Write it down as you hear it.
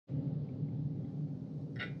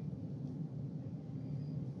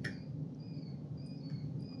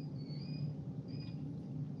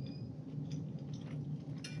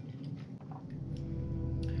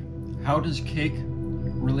How does cake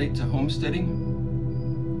relate to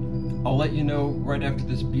homesteading? I'll let you know right after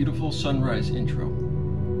this beautiful sunrise intro.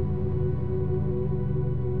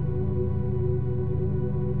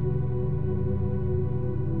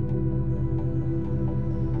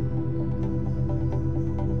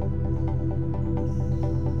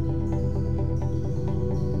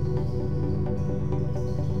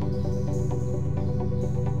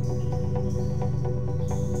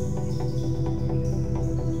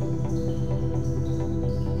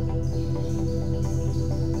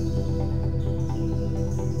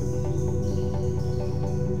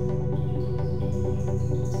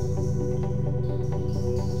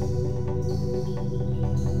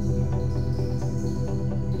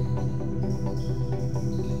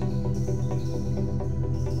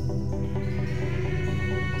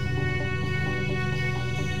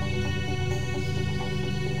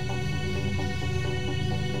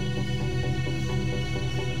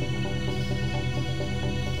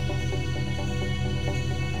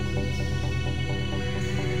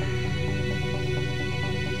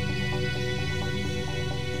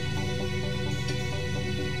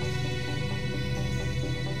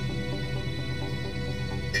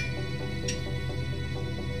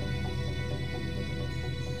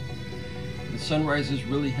 The sunrises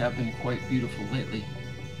really have been quite beautiful lately.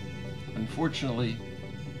 Unfortunately,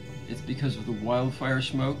 it's because of the wildfire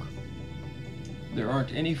smoke. There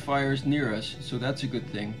aren't any fires near us, so that's a good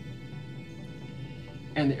thing.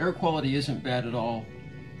 And the air quality isn't bad at all.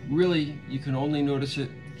 Really, you can only notice it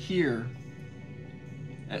here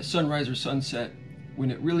at sunrise or sunset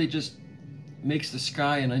when it really just makes the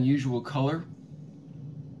sky an unusual color.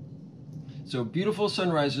 So beautiful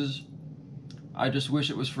sunrises. I just wish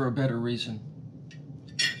it was for a better reason.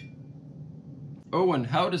 Oh, and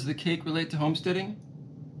how does the cake relate to homesteading?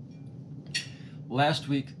 Last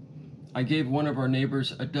week, I gave one of our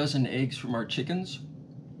neighbors a dozen eggs from our chickens,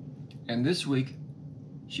 and this week,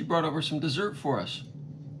 she brought over some dessert for us.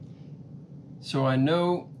 So I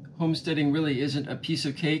know homesteading really isn't a piece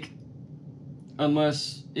of cake,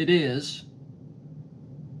 unless it is.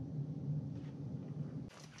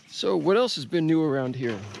 So what else has been new around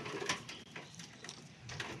here?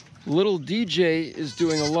 Little DJ is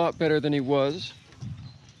doing a lot better than he was.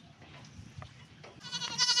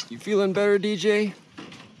 You feeling better, DJ?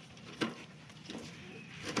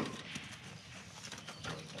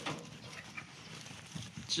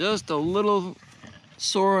 Just a little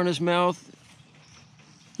sore on his mouth.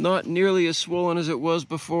 Not nearly as swollen as it was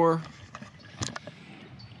before.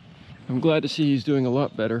 I'm glad to see he's doing a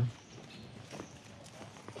lot better.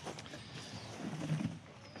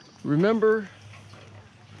 Remember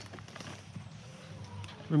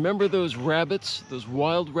those rabbits, those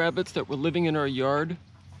wild rabbits that were living in our yard?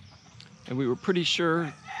 And we were pretty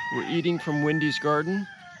sure were eating from Wendy's garden?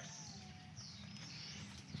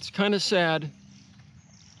 It's kind of sad.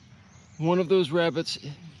 One of those rabbits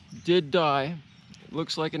did die. It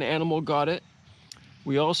looks like an animal got it.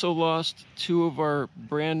 We also lost two of our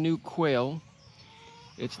brand new quail.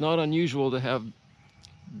 It's not unusual to have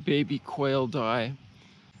baby quail die.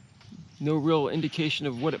 No real indication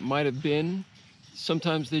of what it might have been.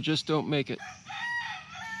 Sometimes they just don't make it.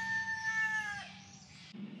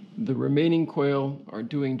 The remaining quail are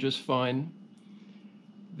doing just fine.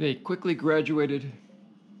 They quickly graduated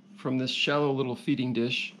from this shallow little feeding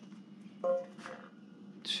dish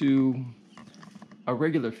to a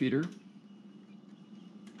regular feeder.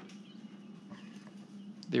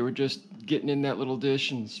 They were just getting in that little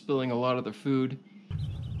dish and spilling a lot of their food.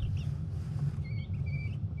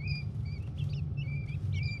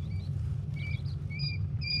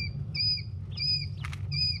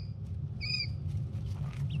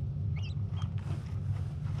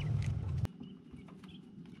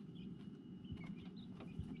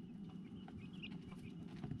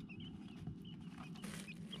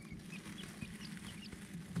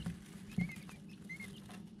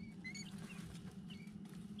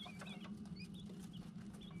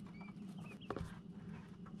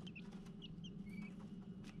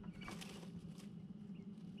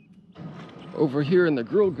 Over here in the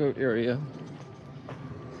girl goat area,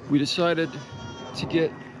 we decided to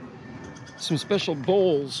get some special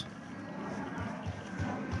bowls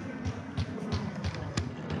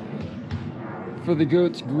for the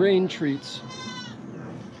goats' grain treats.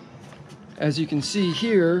 As you can see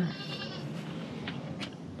here,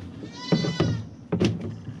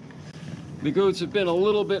 the goats have been a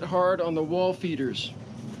little bit hard on the wall feeders.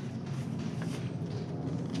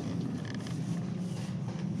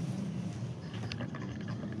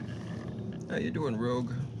 How you doing,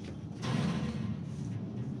 Rogue?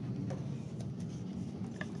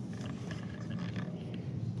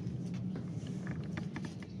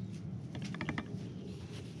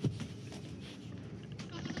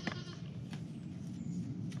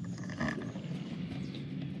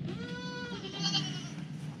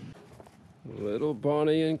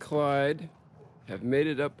 Bonnie and Clyde have made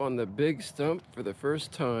it up on the big stump for the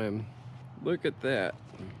first time. Look at that.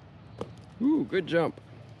 Ooh, good jump.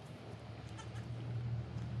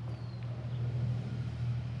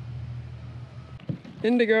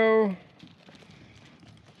 Indigo.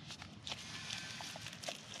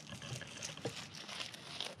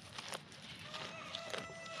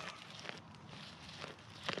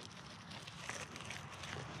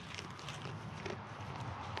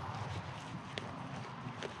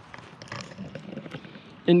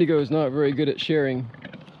 Indigo is not very good at sharing.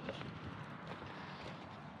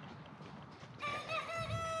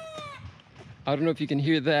 I don't know if you can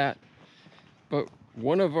hear that, but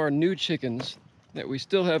one of our new chickens that we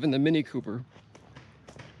still have in the Mini Cooper,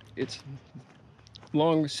 it's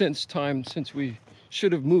long since we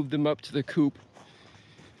should have moved them up to the coop,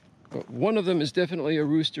 but one of them is definitely a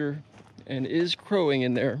rooster and is crowing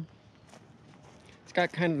in there. It's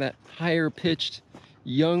got kind of that higher pitched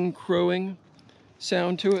young crowing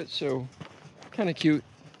sound to it, so kind of cute.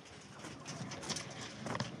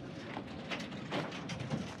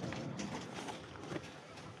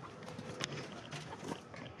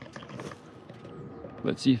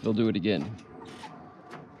 Let's see if they'll do it again.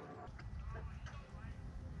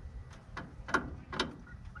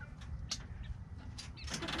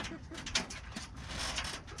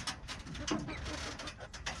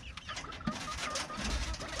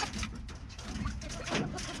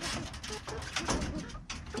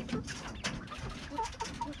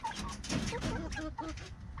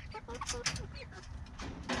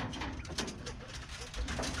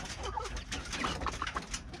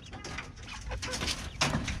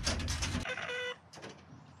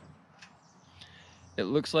 It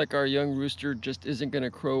looks like our young rooster just isn't going to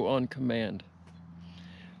crow on command.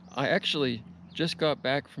 I actually just got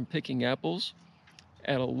back from picking apples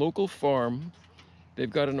at a local farm. They've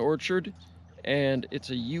got an orchard, and it's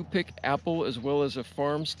a you-pick apple as well as a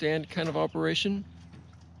farm stand kind of operation.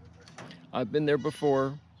 I've been there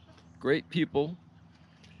before. Great people,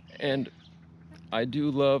 and I do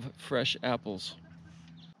love fresh apples.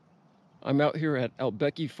 I'm out here at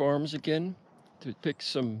Albecky Farms again to pick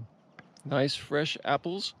some nice fresh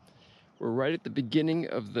apples. We're right at the beginning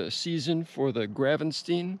of the season for the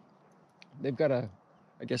Gravenstein. They've got I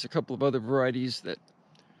guess a couple of other varieties that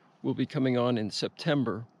will be coming on in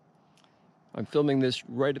September. I'm filming this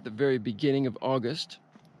right at the very beginning of August.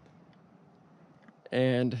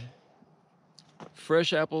 And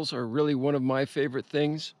fresh apples are really one of my favorite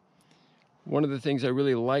things. One of the things I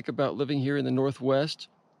really like about living here in the Northwest,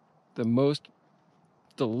 the most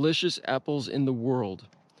delicious apples in the world.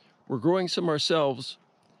 We're growing some ourselves,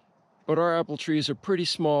 but our apple trees are pretty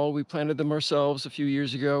small. We planted them ourselves a few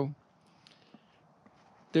years ago.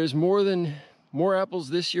 There's more apples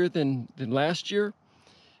this year than last year,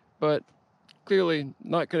 but clearly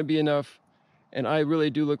not going to be enough. And I really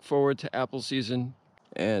do look forward to apple season.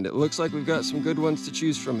 And it looks like we've got some good ones to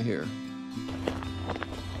choose from here.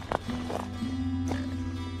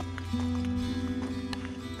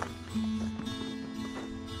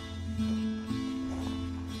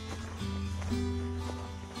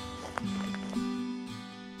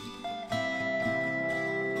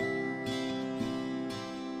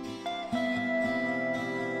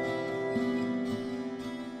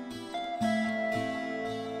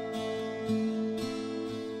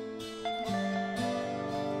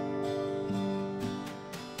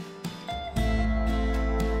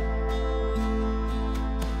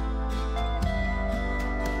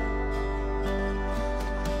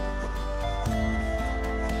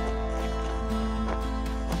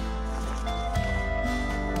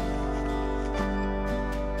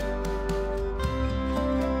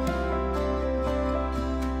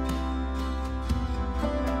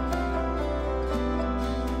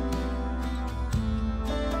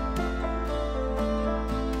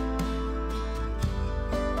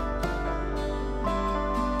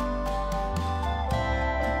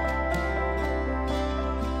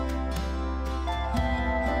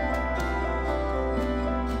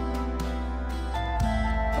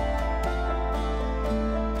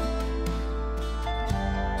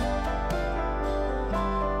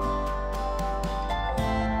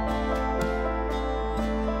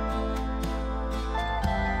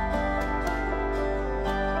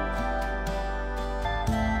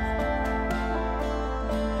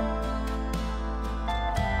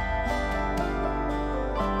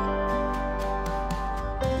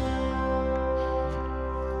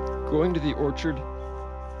 Going to the orchard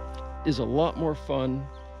is a lot more fun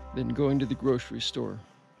than going to the grocery store.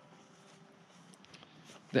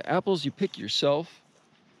 The apples you pick yourself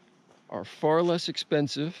are far less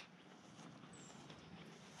expensive,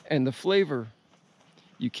 and the flavor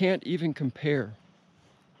You can't even compare.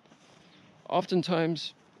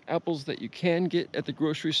 Oftentimes, apples that you can get at the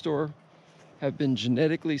grocery store have been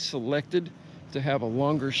genetically selected to have a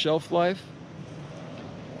longer shelf life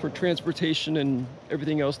for transportation and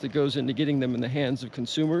everything else that goes into getting them in the hands of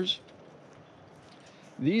consumers.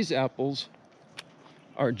 These apples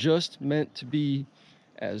are just meant to be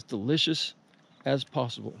as delicious as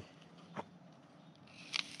possible.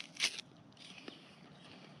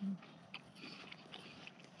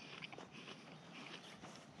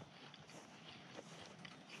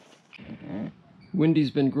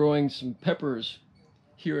 Wendy's been growing some peppers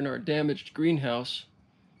here in our damaged greenhouse,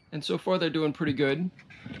 and so far they're doing pretty good.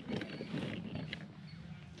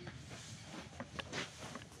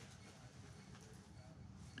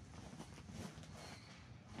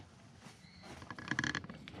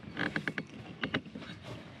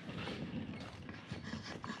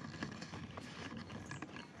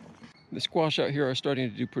 The squash out here are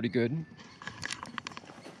starting to do pretty good.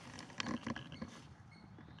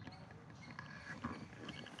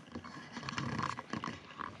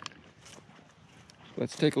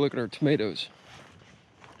 Let's take a look at our tomatoes.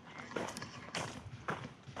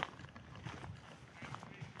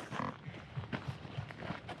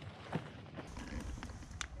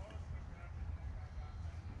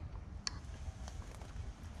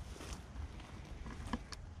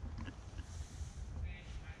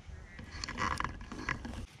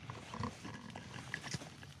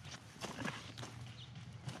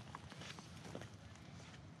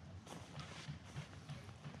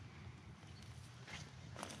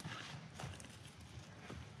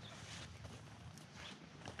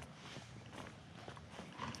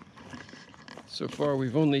 So far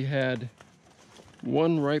we've only had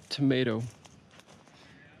one ripe tomato,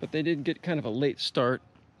 but they did get kind of a late start.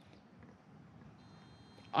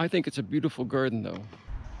 I think it's a beautiful garden though.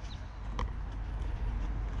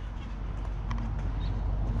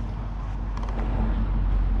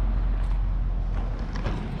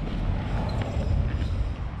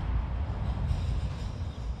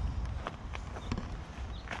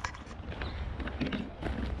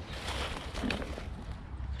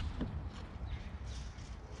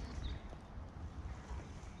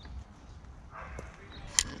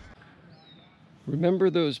 Remember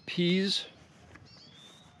those peas?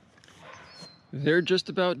 They're just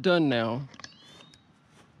about done now.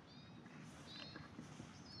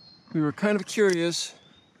 We were kind of curious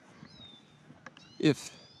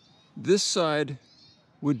if this side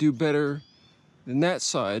would do better than that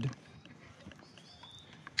side.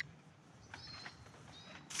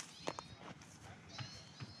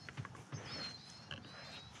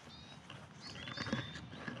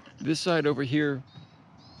 This side over here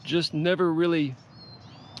just never really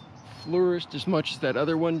flourished as much as that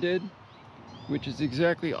other one did, which is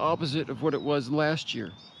exactly opposite of what it was last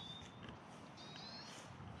year.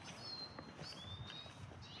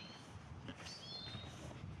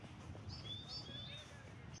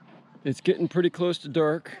 It's getting pretty close to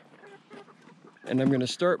dark, and I'm going to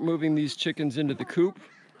start moving these chickens into the coop.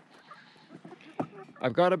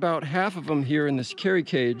 I've got about half of them here in this carry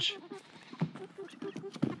cage.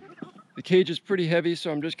 The cage is pretty heavy,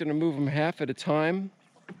 so I'm just going to move them half at a time.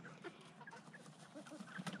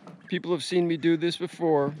 People have seen me do this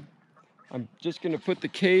before. I'm just going to put the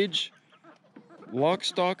cage, lock,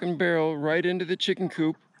 stock, and barrel right into the chicken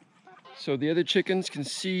coop so the other chickens can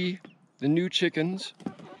see the new chickens,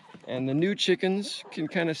 and the new chickens can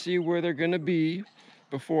kind of see where they're going to be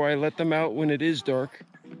before I let them out when it is dark.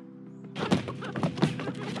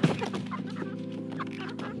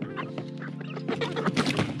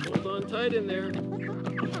 Hold on tight in there.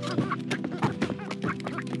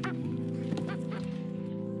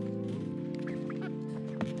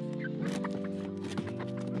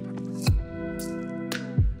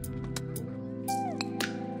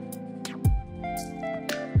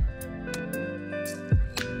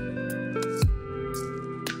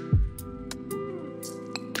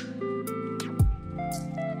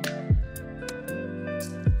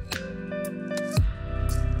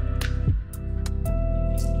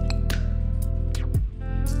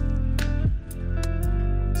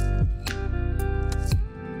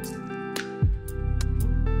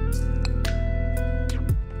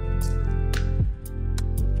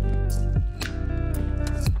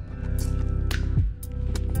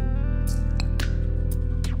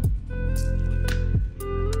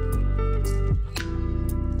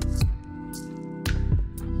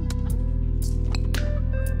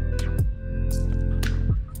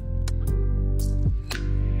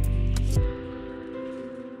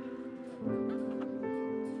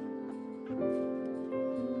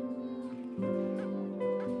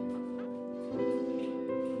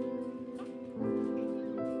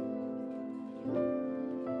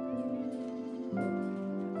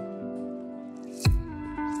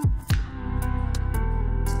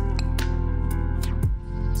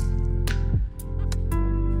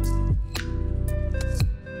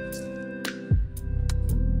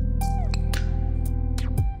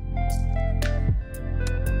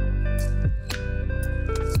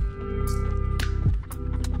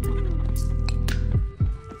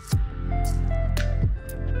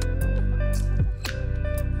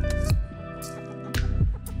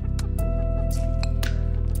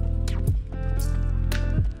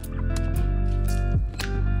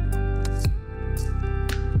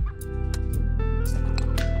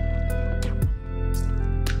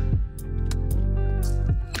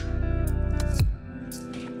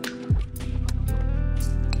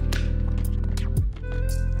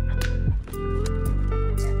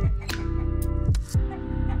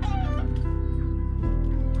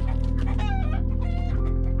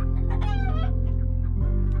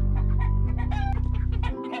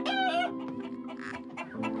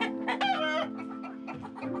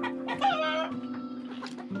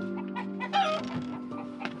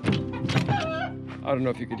 don't know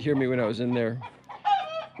if you could hear me when I was in there.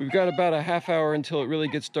 We've got about a half hour until it really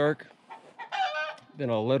gets dark. Then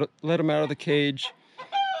I'll let them out of the cage.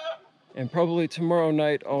 And probably tomorrow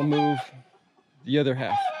night I'll move the other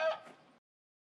half.